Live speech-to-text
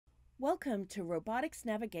Welcome to Robotics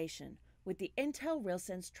Navigation with the Intel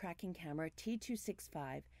RealSense tracking camera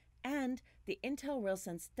T265 and the Intel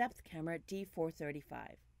RealSense depth camera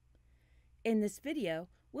D435. In this video,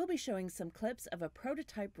 we'll be showing some clips of a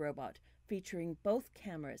prototype robot featuring both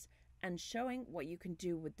cameras and showing what you can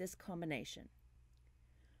do with this combination.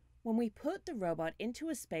 When we put the robot into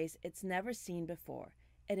a space it's never seen before,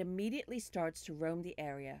 it immediately starts to roam the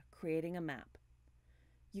area, creating a map.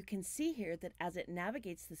 You can see here that as it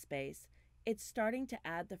navigates the space, it's starting to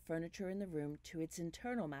add the furniture in the room to its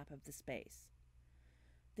internal map of the space.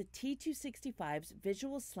 The T265's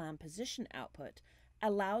visual slam position output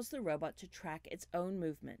allows the robot to track its own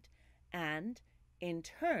movement and, in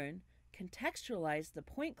turn, contextualize the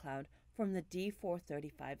point cloud from the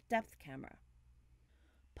D435 depth camera.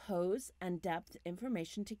 Pose and depth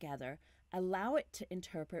information together allow it to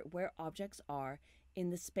interpret where objects are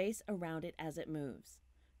in the space around it as it moves,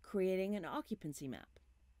 creating an occupancy map.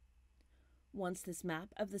 Once this map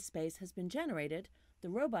of the space has been generated, the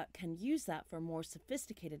robot can use that for more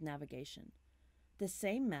sophisticated navigation. The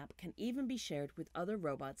same map can even be shared with other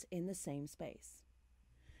robots in the same space.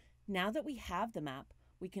 Now that we have the map,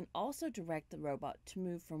 we can also direct the robot to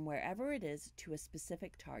move from wherever it is to a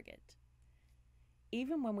specific target.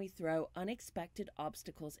 Even when we throw unexpected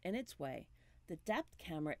obstacles in its way, the depth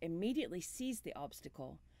camera immediately sees the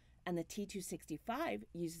obstacle, and the T265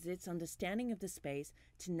 uses its understanding of the space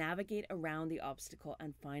to navigate around the obstacle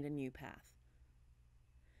and find a new path.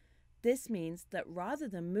 This means that rather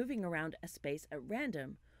than moving around a space at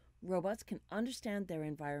random, robots can understand their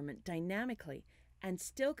environment dynamically and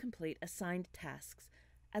still complete assigned tasks,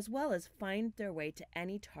 as well as find their way to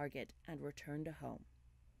any target and return to home.